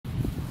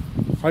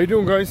How you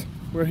doing, guys?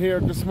 We're here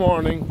this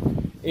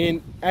morning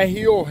in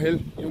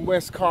Ahiohill in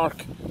West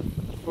Cork.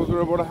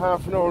 We're about a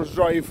half an hour's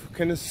drive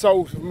kind of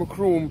south of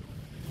Macroom.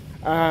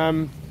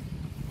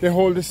 They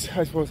hold this,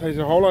 I suppose, I don't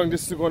know how long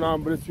this is going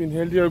on, but it's been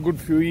held here a good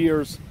few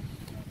years.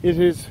 It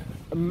is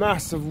a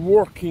massive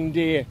working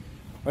day.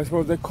 I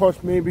suppose they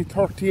cut maybe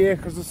 30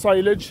 acres of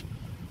silage,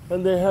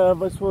 and they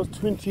have, I suppose,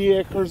 20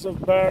 acres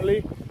of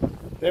barley.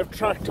 They have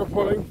tractor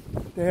pulling,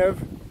 they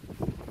have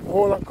a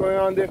whole lot going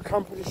on, they have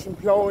competition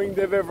ploughing,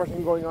 they have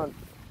everything going on.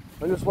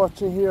 I'm just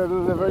watching here,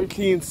 there's a very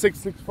clean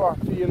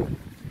 6640 and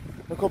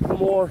a couple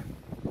more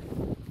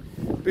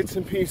bits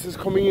and pieces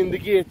coming in the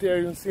gate there.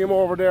 You can see them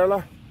over there,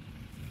 lah.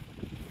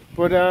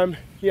 But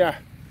yeah,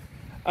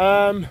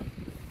 so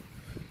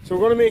we're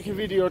going to make a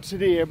video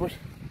today, but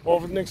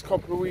over the next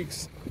couple of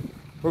weeks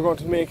we're going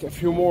to make a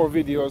few more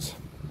videos.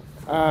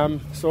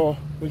 So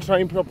we'll try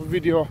and put up a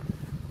video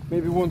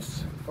maybe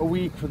once a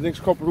week for the next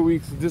couple of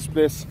weeks at this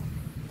place.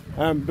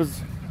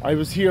 Because I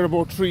was here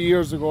about 3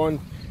 years ago, and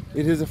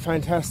it is a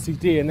fantastic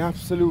day, an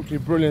absolutely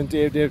brilliant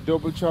day. They have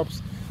double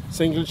chops,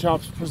 single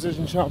chops,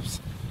 precision chops,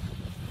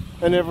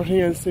 and everything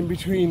else in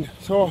between.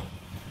 So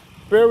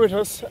bear with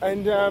us,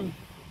 and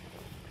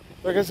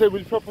like I said,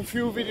 we'll put up a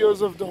few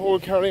videos of the whole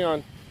carry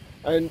on,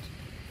 and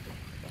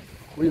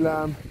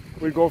we'll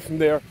go from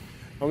there,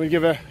 and we'll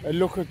give a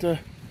look at the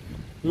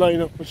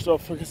lineup and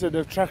stuff. Like I said,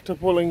 they've tractor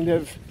pulling,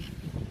 they've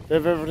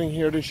everything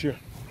here this year.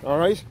 All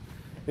right,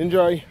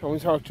 enjoy, and we'll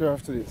talk to you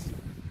after this.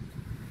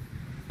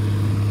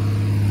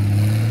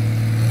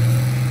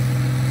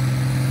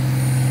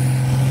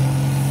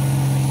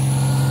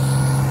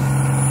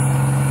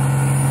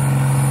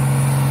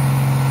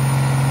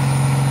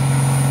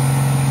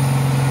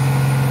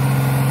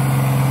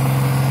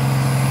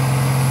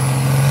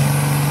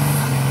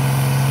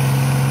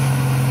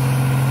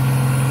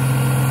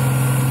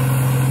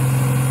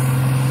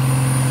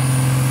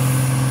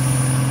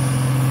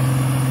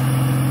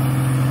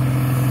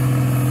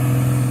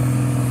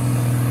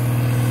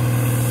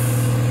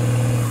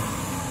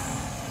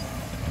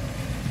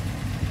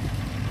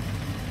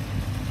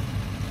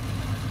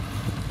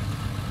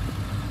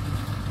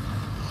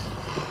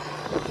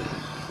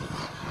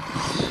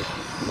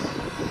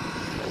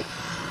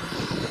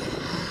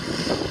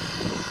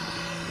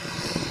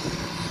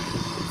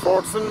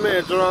 Forts and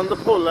Major on the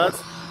pull,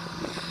 lads.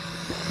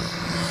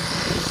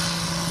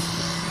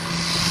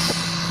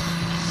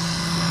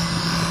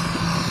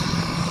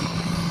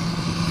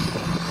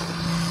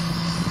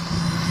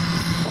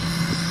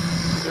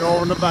 You're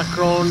over in the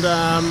background,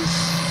 a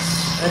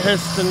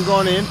Heston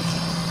gone in.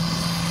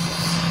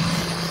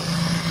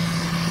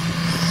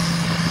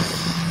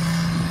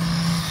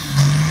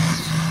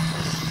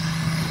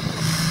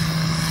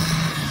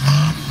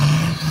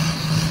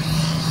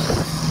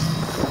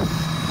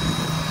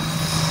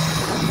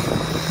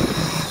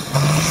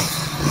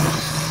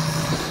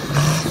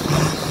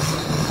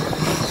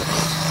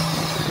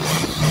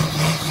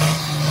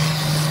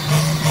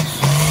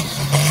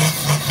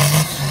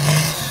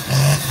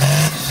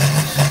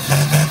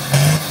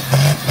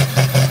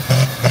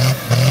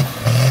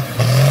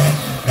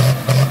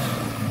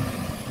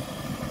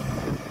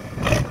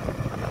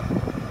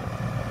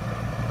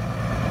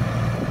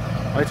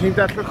 I think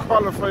that will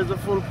qualify as a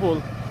full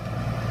pull.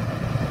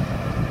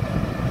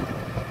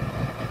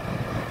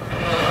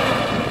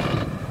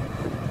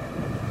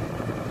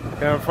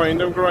 Can't find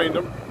them, grind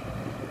them.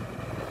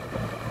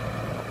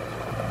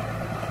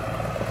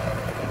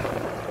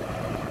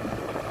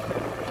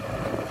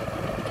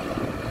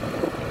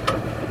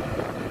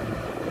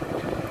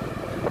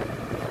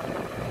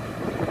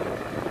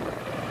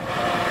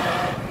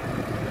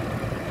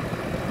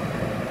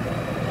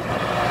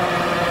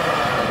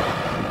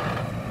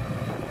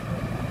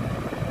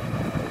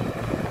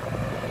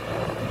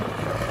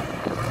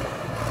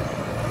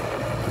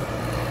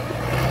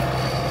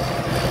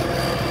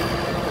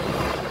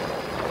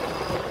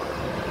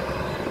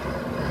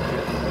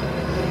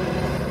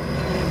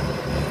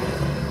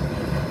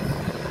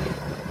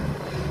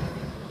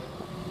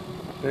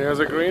 There's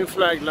a green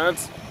flag,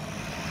 lads.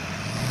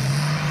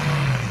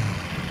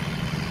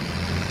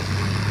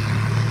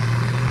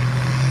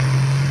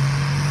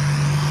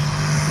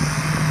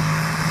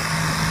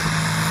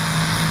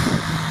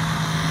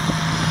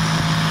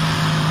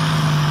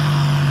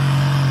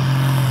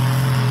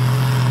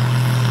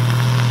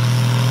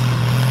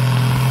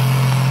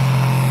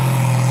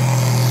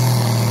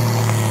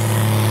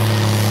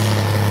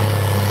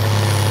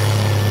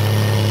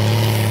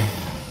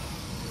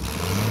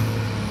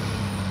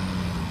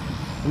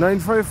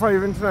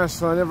 .955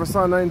 International, I never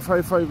saw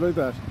 955 like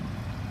that.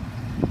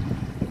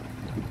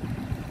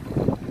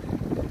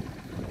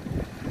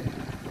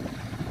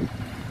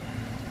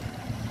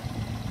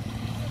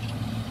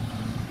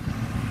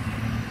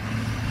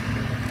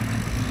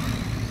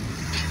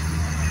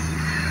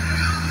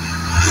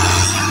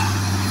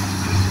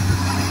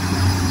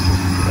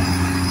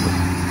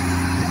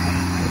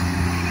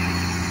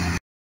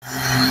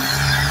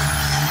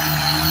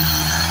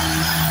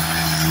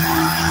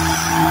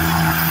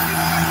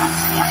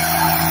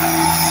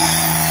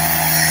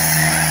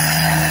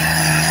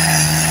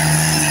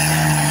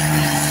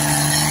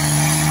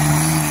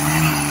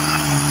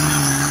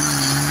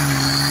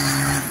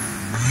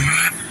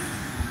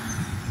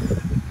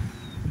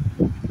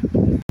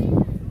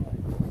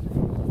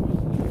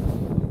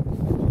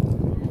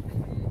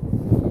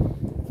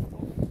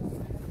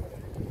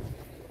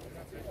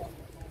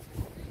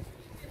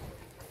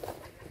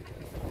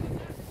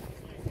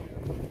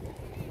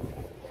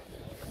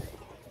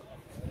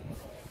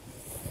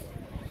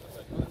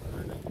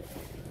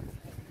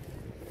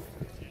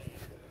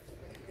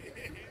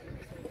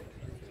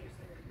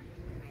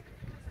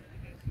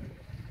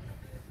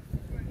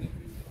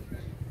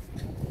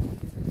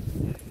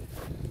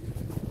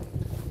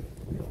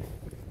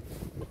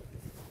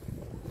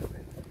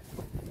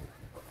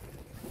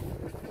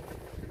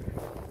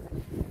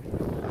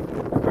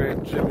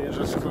 Jimmy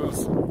just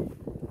goes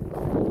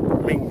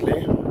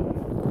Mingley.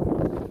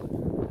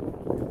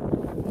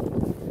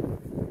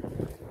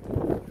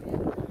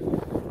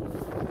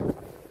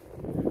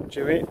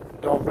 Jimmy,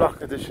 don't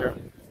block it this year.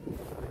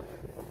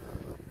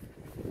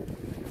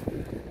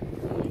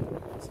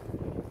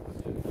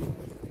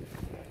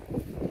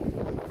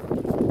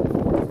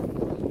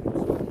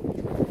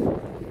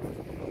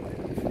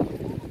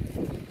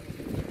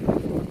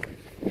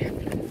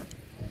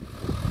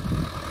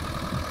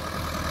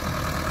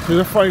 To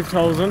the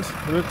 5000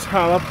 and a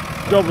Talop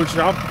double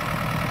chop.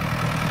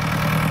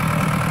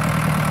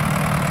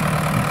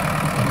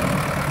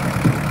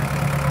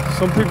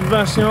 Some people have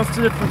asked me what's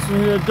the difference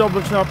between a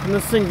double chop and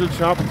a single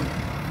chop.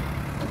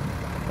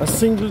 A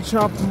single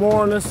chop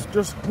more or less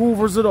just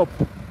hoovers it up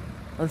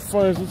and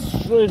fires it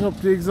straight up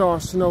the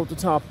exhaust and out the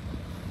top.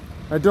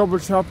 A double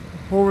chop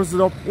hoovers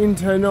it up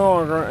into an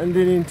auger and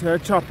then into a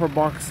chopper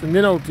box and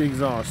then out the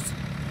exhaust.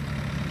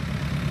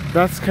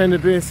 That's kind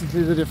of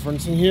basically the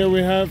difference. And here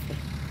we have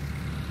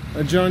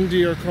a John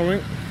Deere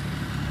coming.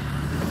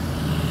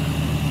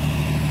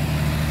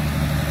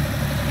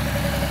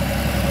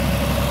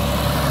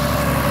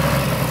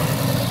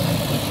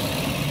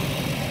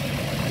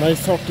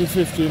 Nice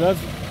 30-50 that.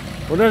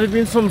 Well, that had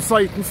been some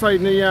site inside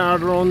in the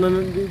yard around the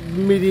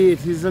mid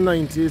 80s and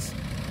 90s.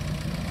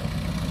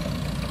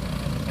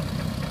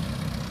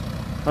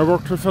 I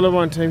worked with a fellow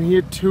one time, he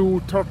had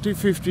two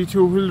 30-50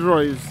 two-wheel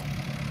drives.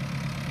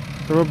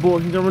 They were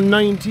both, there were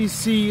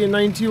 90C and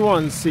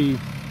 91C.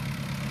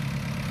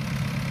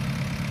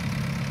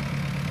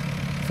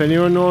 If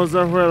anyone knows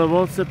their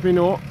whereabouts, let me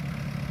know.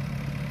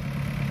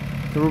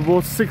 They were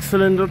both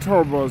 6-cylinder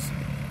turbos.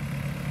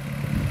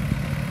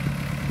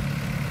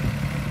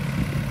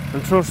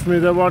 And trust me,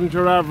 they weren't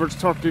your average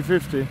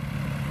 30-50.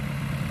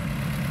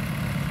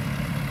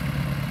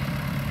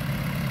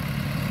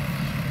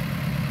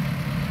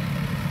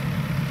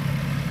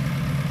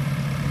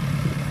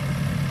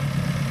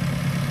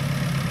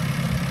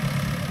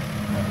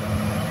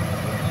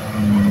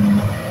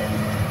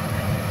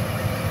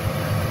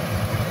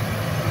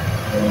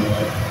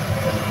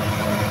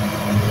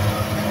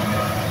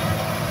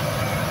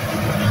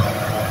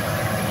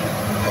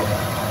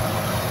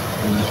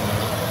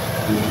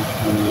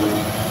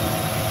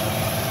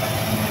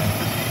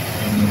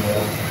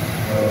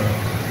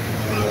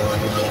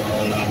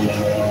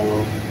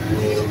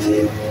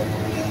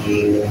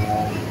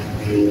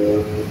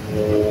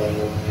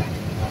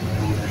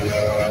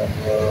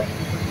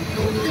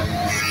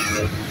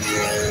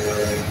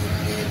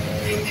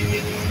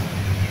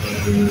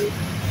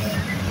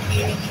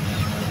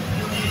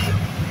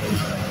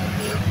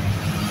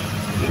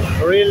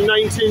 A real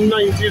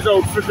 1990s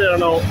outfit there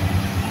now.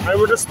 I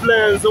would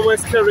display as the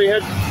West Kerry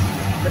had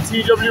a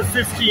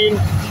TW15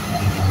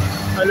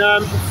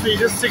 and 3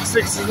 to 6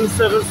 6s and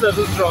 7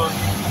 7s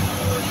drawn.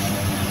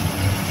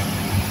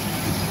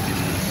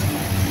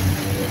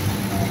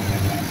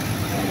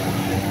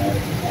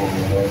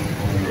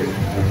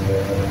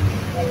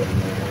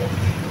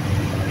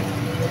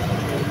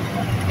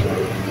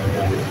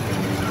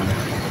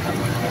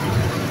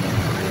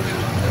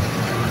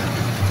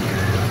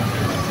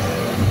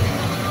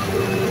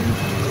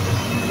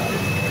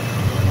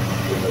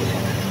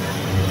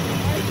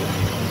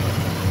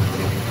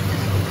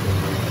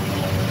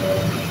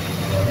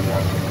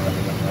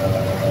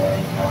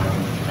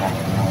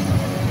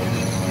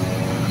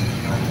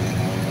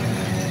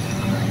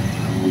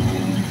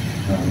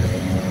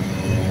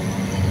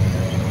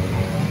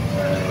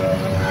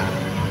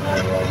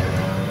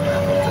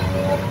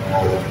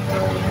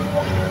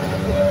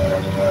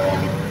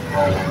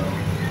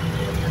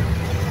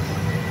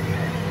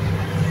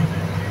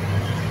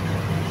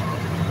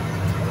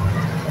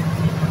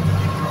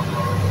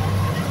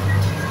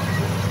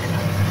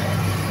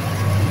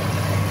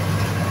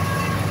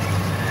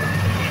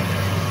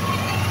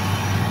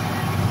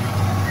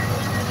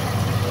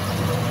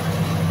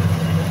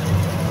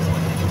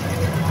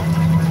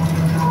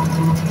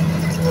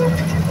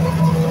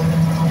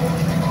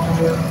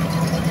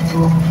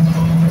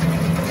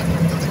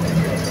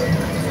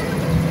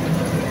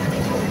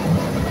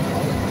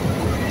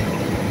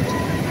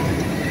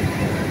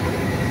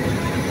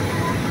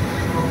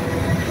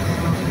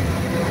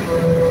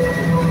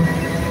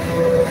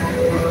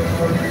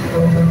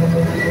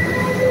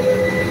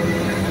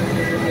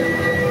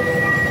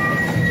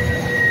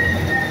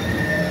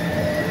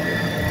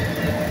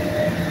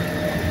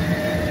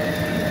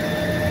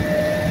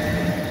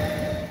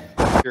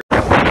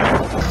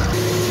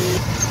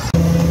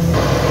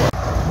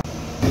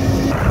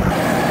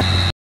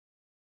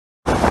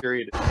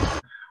 Period.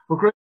 Well,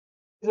 great.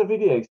 It's a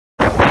video.